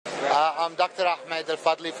I'm Dr. Ahmed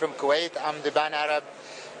Al-Fadli from Kuwait. I'm the Pan-Arab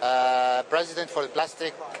President for the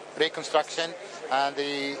Plastic Reconstruction and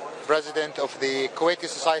the President of the Kuwaiti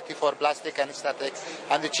Society for Plastic and Aesthetic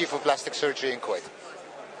and the Chief of Plastic Surgery in Kuwait.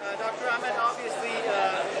 Dr. Ahmed, obviously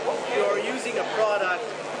you're using a product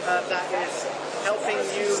that is helping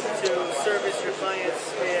you to service your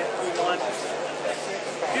clients who want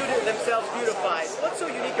themselves beautified. What's so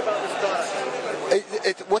unique about this product?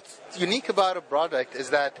 What's unique about a product is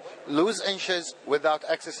that lose inches without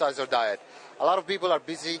exercise or diet. A lot of people are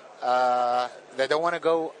busy. They don't want to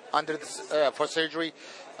go under this, for surgery.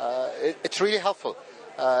 It's really helpful.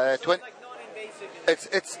 It's like non-invasive.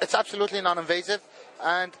 It's absolutely non-invasive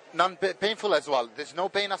and non-painful as well. There's no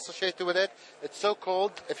pain associated with it. It's so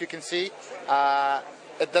cold, if you can see.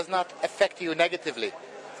 It does not affect you negatively.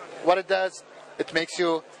 What it does, it makes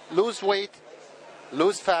you lose weight,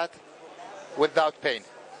 lose fat without pain.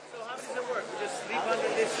 So how does it work? You just sleep under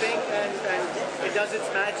this thing and it does its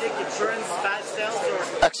magic? It burns fat cells? Or?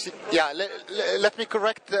 Actually, yeah, let me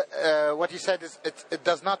correct what you said. Is it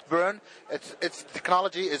does not burn. Its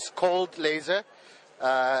technology is cold laser.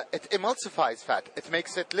 It emulsifies fat. It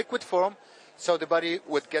makes it liquid form, so the body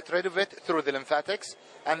would get rid of it through the lymphatics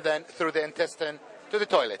and then through the intestine to the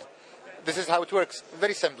toilet. This is how it works,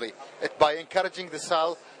 very simply. By encouraging the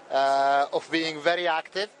cell of being very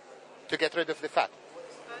active to get rid of the fat.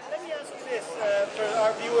 Let me ask you this, for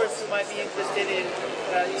our viewers who might be interested in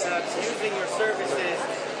using your services,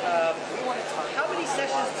 how many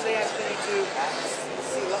sessions do they actually need to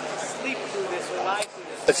sleep through this or lie through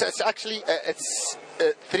this? It's actually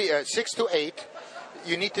 6 to 8.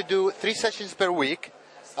 You need to do 3 sessions per week,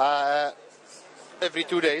 every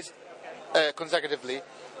 2 days, consecutively.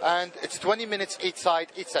 And it's 20 minutes each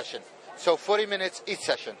side, each session. So 40 minutes each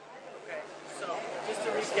session. Okay, so just to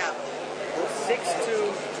recap, 6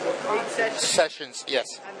 to 8 sessions? Sessions,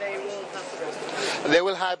 yes. And they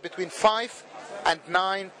will have between 5 and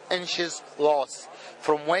 9 inches loss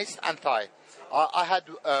from waist and thigh. I had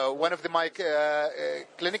one of my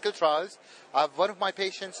clinical trials. I have one of my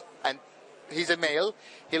patients, and he's a male.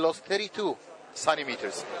 He lost 32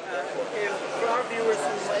 centimeters. For our viewers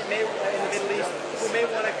who may, in the Middle East, who may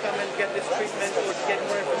want to come and get this treatment or to get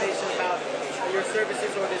more information about your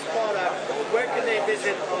services or this product, where can they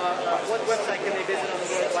visit? What website can they visit on the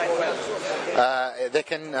World Wide Web? They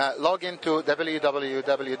can log into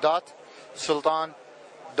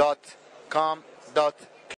www.sultan.com.sa